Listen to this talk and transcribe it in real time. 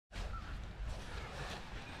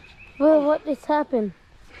what just happened?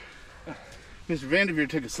 Mr. Vanderveer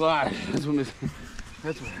took a slide. That's what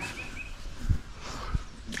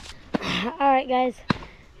Alright guys,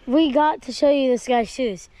 we got to show you this guy's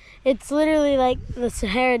shoes. It's literally like the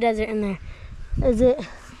Sahara Desert in there.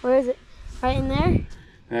 Where is it? Right in there?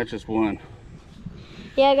 That's just one.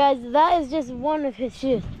 Yeah guys, that is just one of his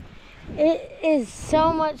shoes. It is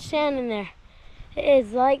so much sand in there. It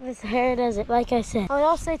is like the Sahara Desert, like I said.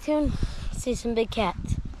 Y'all stay tuned, see some big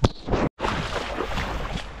cats.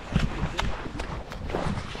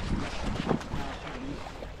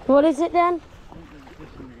 What is it, Dan?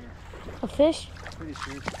 A fish? Pretty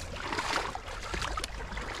sure.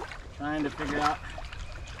 Trying to figure out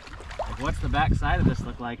like, what's the back side of this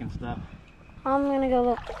look like and stuff. I'm gonna go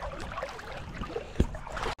look.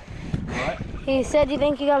 What? He said you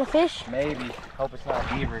think you got a fish? Maybe. Hope it's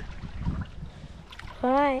not a beaver.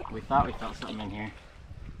 Alright. We thought we felt something in here.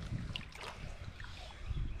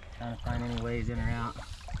 Trying to find any ways in or out.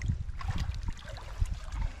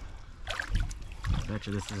 I bet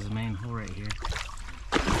you this is his main hole right here.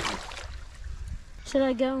 Should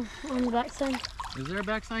I go on the backside? Is there a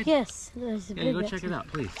backside? Yes, there's a big go backside. check it out,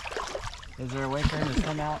 please. Is there a way for him to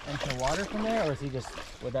come out into the water from there, or is he just,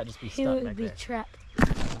 would that just be stuck back there? He would be trapped.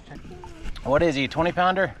 What is he,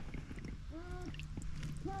 20-pounder?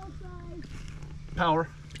 Power.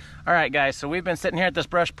 All right, guys, so we've been sitting here at this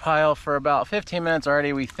brush pile for about 15 minutes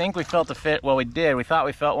already. We think we felt a fit. Well, we did. We thought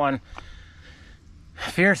we felt one.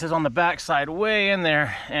 Fierce is on the backside way in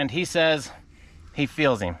there, and he says he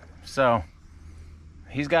feels him. So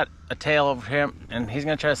he's got a tail over him, and he's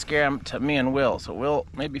gonna try to scare him to me and Will. So Will,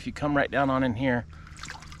 maybe if you come right down on in here.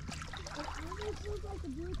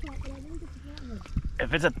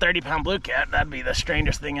 If it's a 30-pound blue cat, that'd be the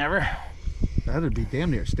strangest thing ever. That'd be damn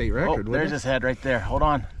near a state record. Oh, there's his head right there. Hold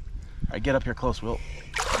on. All right, get up here close, Will.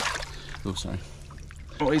 Oh, sorry.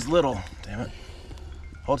 Oh, he's little. Damn it.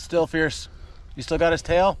 Hold still, Fierce. You still got his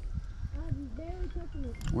tail?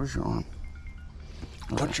 Where's your arm?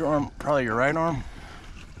 Put your arm, probably your right arm,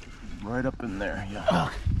 right up in there. Yeah. Oh.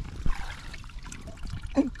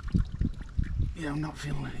 Yeah, I'm not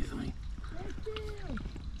feeling anything.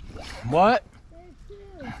 What?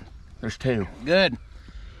 There's two. Good.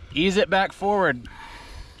 Ease it back forward.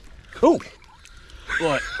 Oh.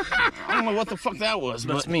 What? I don't know what the fuck that was.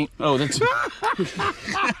 That's but... me. Oh, that's.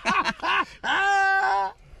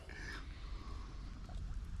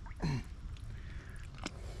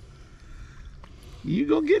 You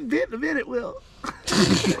gonna get bit in a minute, Will.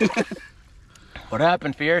 What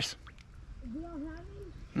happened, Fierce?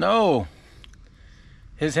 No.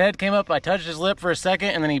 His head came up, I touched his lip for a second,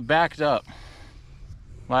 and then he backed up.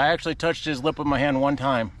 Well, I actually touched his lip with my hand one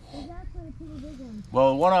time.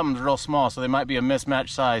 Well, one of them's real small, so they might be a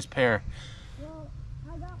mismatched size pair. Well,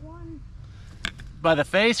 I got one. By the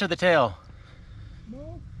face or the tail?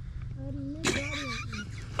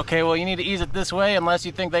 Okay, well, you need to ease it this way unless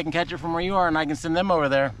you think they can catch it from where you are, and I can send them over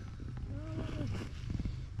there.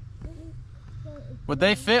 Would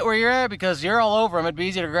they fit where you're at? Because you're all over them, it'd be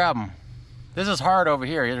easy to grab them. This is hard over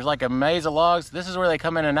here. There's like a maze of logs. This is where they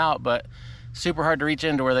come in and out, but super hard to reach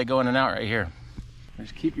into where they go in and out right here.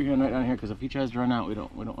 Just keep your hand right down here, because if he tries to run out, we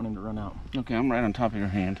don't want him to run out. Okay, I'm right on top of your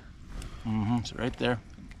hand. Mm-hmm, so right there.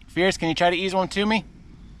 Fierce, can you try to ease one to me?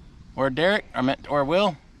 Or Derek, or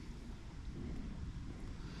Will?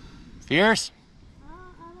 Fierce? I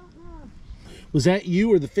don't know. Was that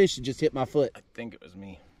you or the fish that just hit my foot? I think it was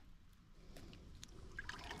me.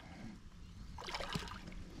 I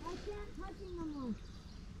can't touch him no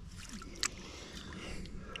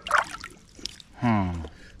more.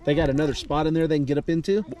 They got another spot in there they can get up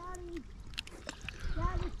into? I got him.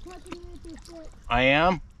 Dad is touching me with his foot. I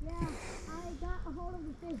am? Yeah, I got a hold of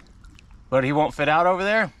the fish. But he won't fit out over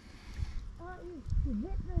there? You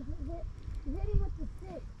hit him with the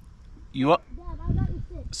stick. You up? Dad, I got your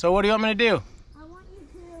stick. So what do you want me to do? I want you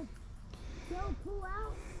to go pull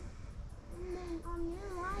out, and then on your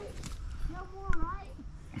right, no more right,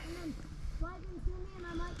 and then slide him to me, and I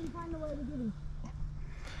might can find a way to get him.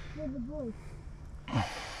 For the boys.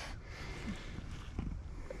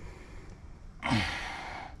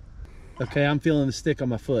 Okay, I'm feeling the stick on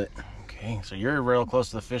my foot. Okay, so you're real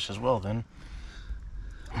close to the fish as well then.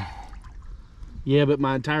 Yeah, but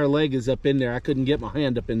my entire leg is up in there. I couldn't get my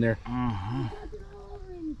hand up in there. Mm-hmm. I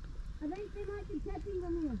think they might be catching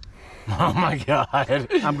them here. Oh my God.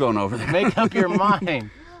 I'm going over there. Make up your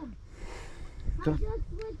mind. Go. I just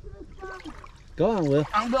switched to the spot. Go on, Will.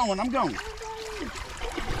 I'm going.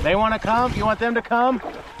 They want to come? You want them to come?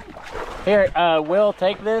 Here, Will,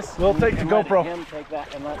 take this. We'll take the And let GoPro. him take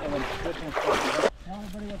that and let him switch him. Tell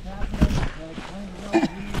everybody what's happening. Explain to them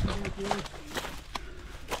what you need to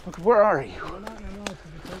do. Where are you?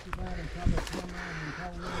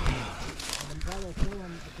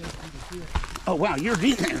 Oh wow, you're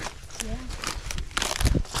in there. Yeah.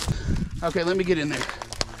 Okay, let me get in there.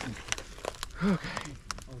 Okay.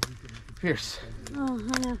 Fierce. Oh,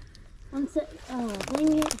 I know. One sec. Oh,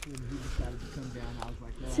 dang it.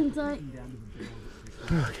 Since I...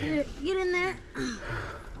 Okay. Get in there. So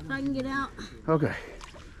I can get out. Okay.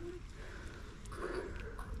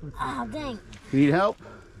 Oh, dang. You need help?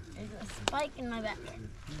 There's a spike in my back.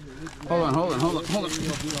 Hold on.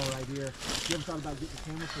 Right here. You ever thought about getting the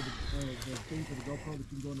camera for the thing for the GoPro that you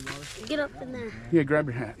can go in the water? Get up in there. Yeah, grab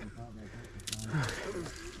your hat.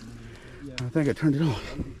 I think I turned it on.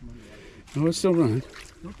 No, it's still running.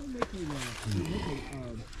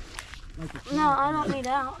 No, I don't need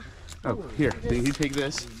out. Oh, here. Then you take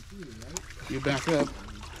this. You back up.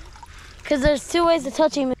 Because there's two ways to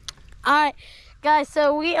touch him. Alright, guys,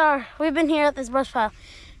 so we've been here at this brush pile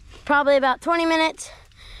probably about 20 minutes.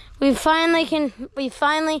 We finally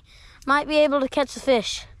might be able to catch the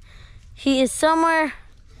fish. He is somewhere.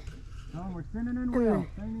 No, we're sending in Will.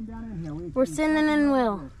 Sending him down in here. We're sending in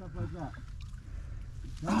Will. Stuff like that.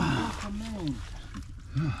 That's from Maine.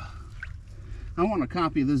 I want a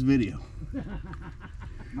copy of this video.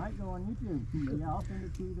 Might go on YouTube. But yeah, I'll send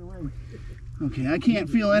it to you either way. Okay, I can't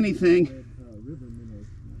feel anything. River minnows.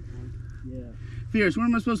 Yeah. Fierce, where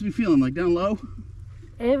am I supposed to be feeling? Like down low?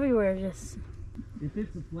 Everywhere, just. If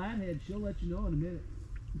it's a flathead, she'll let you know in a minute.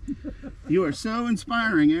 You are so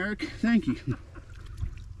inspiring, Eric. Thank you.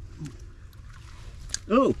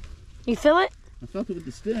 Oh, You feel it? I felt it with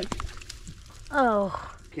the stick. Oh.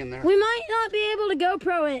 Can there? We might not be able to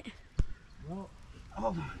GoPro it. Well,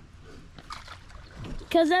 hold on.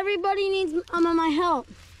 Because everybody needs my help.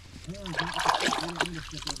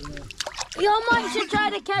 Y'all might should try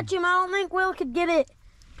to catch him. I don't think Will could get it.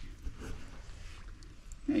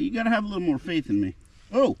 Hey, you gotta have a little more faith in me.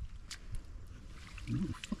 Oh!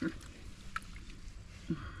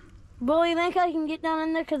 Will, you think I can get down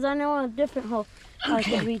in there? Because I know a different hole I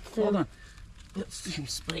can reach through. Hold on. Let's see if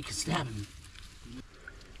Spike is stabbing me.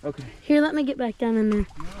 Okay. Here, let me get back down in there.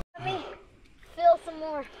 Let me fill some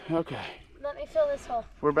more. Okay. Let me fill this hole.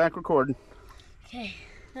 We're back recording. Okay,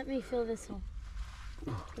 let me fill this hole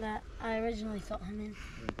that I originally filled him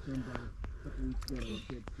in.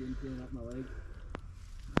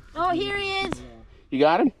 Oh, here he is. You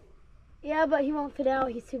got him? Yeah, but he won't fit out.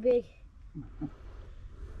 He's too big.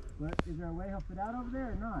 But is there a way he'll fit out over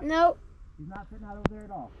there or not? Nope, He's not fitting out over there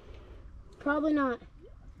at all. probably not.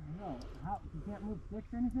 No. How? You can't move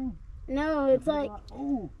sticks or anything? No, it's like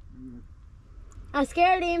Oh. I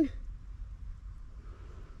scared him.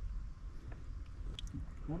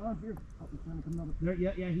 Hold on here. Oh, he's trying to come over. There,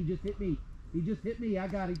 yeah, he just hit me. He just hit me. I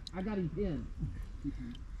got him pinned.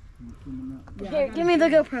 Here, give me the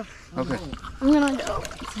GoPro. Okay. I'm gonna go.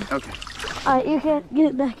 Okay. Alright, you can get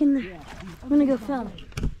it back in there. I'm gonna go film it.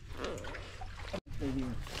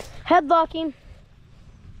 Headlocking.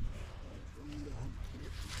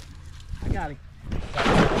 I got him.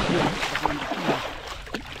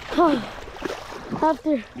 Oh,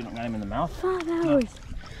 after You don't got him in the mouth? 5 hours.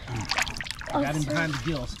 I got him behind the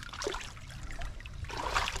gills.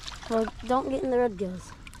 Well, don't get in the red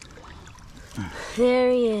gills.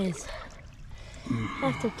 There he is.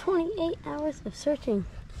 After 28 hours of searching,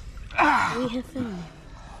 we have found him.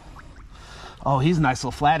 Oh, he's a nice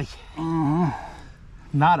little flatty.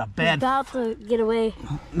 Not a He's bad, about to get away.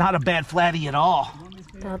 not a bad flatty at all.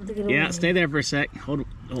 About to get away. Yeah, stay there for a sec. Hold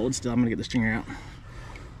still. I'm gonna get the stringer out.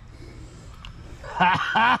 Ha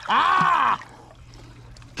ha ha!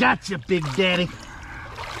 Gotcha, Big Daddy.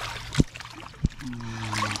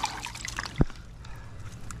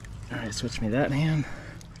 All right, switch me that hand.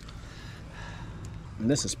 And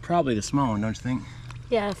this is probably the small one, don't you think?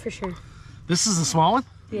 Yeah, for sure. This is the small one?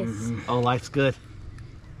 Yes. Oh, life's good.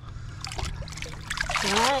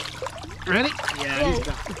 Alright. Ready? Yeah. Yeah. He's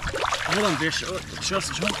got. Hold on, dear. Show us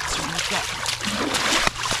the joint.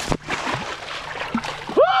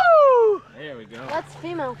 Woo! There we go. That's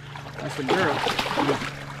female. That's the girl.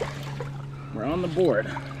 We're on the board.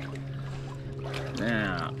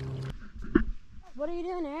 Now. What are you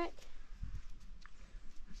doing, Eric?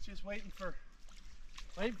 Just waiting for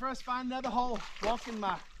us to find another hole. Walking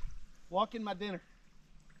my dinner.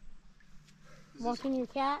 Walking your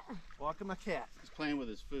cat? Walking my cat. He's playing with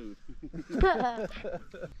his food.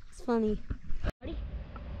 It's funny. Ready?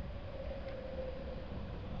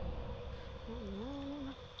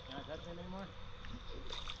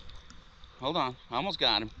 Hold on. I almost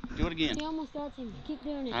got him. Do it again. He almost got him. Keep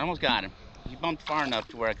doing it. I almost got him. He bumped far enough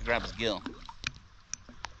to where I could grab his gill.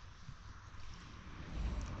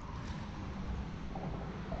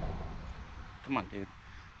 Come on, dude.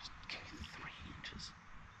 Just give me 3 inches.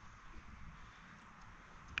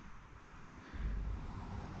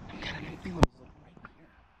 I can feel him like right here.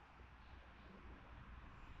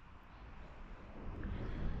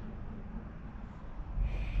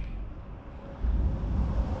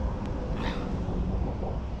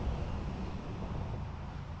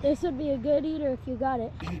 This would be a good eater if you got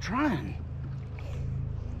it. I'm trying.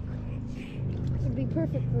 It would be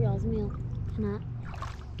perfect for y'all's meal. Not.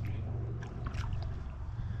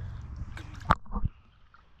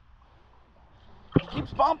 He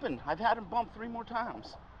keeps bumping. I've had him bump 3 more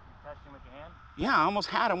times. Touched him with your hand? Yeah, I almost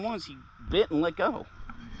had him once. He bit and let go.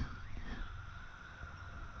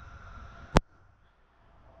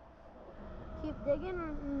 Keep digging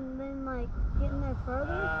and then like getting there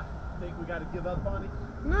further. Think we got to give up on it?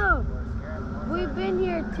 No, we've been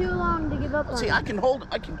here too long to give up on See, it. I can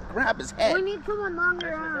grab his head. We need someone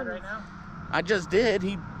longer arms. Right now? I just did.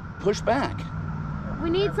 He pushed back. We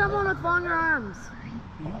need someone with longer arms.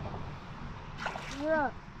 You're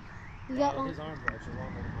up. You got one. His arms are actually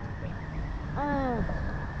longer than mine.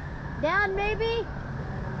 Dad, maybe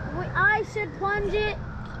I should plunge it,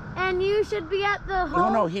 and you should be at the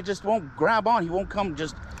hole. No, he just won't grab on. He won't come.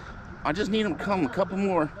 I just need him to come a couple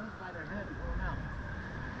more.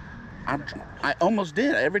 I almost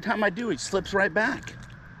did. Every time I do, he slips right back.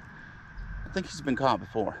 I think he's been caught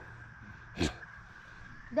before.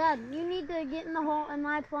 Dad, you need to get in the hole and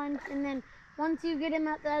I plunge, and then once you get him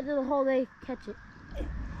at the edge of the hole, they catch it.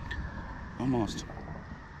 Almost.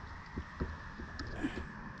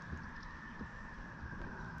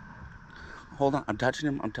 Hold on. I'm touching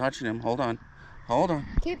him. Hold on.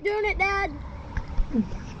 Keep doing it, Dad.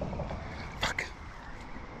 Fuck.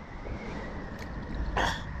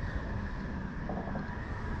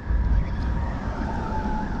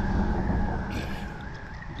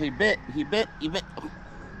 He bit.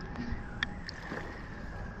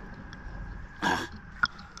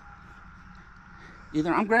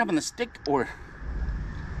 Either I'm grabbing the stick or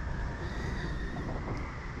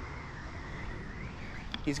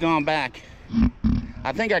he's gone back.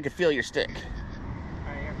 I think I could feel your stick.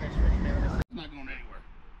 Alright, here, fish. It's not going anywhere.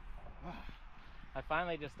 I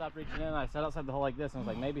finally just stopped reaching in. I sat outside the hole like this and was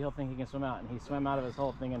like, maybe he'll think he can swim out. And he swam out of his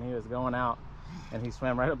hole thinking he was going out. And he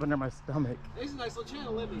swam right up under my stomach. He's a nice little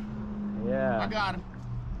channel, isn't he? Yeah. I got him.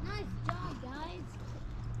 Nice job, guys.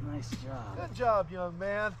 Nice job. Good job, young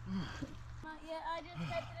man. Not yet. I just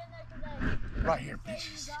kept it in there because Right here, I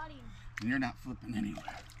bitches. got him. And you're not flipping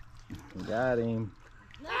anywhere. Got him.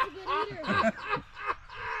 That's a good eater.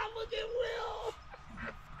 Look at Will.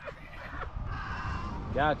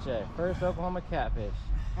 Gotcha. First Oklahoma catfish.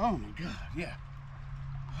 Oh my God, yeah.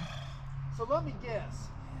 So let me guess.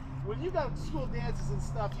 When you got school dances and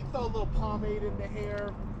stuff, you throw a little pomade in the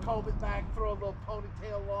hair, comb it back, throw a little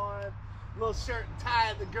ponytail on, a little shirt and tie,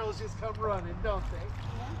 and the girls just come running, don't they?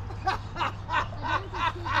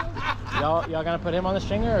 Y'all gonna put him on the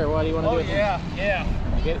stringer or what do you want to do with him? Yeah.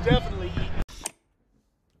 Get it? Definitely.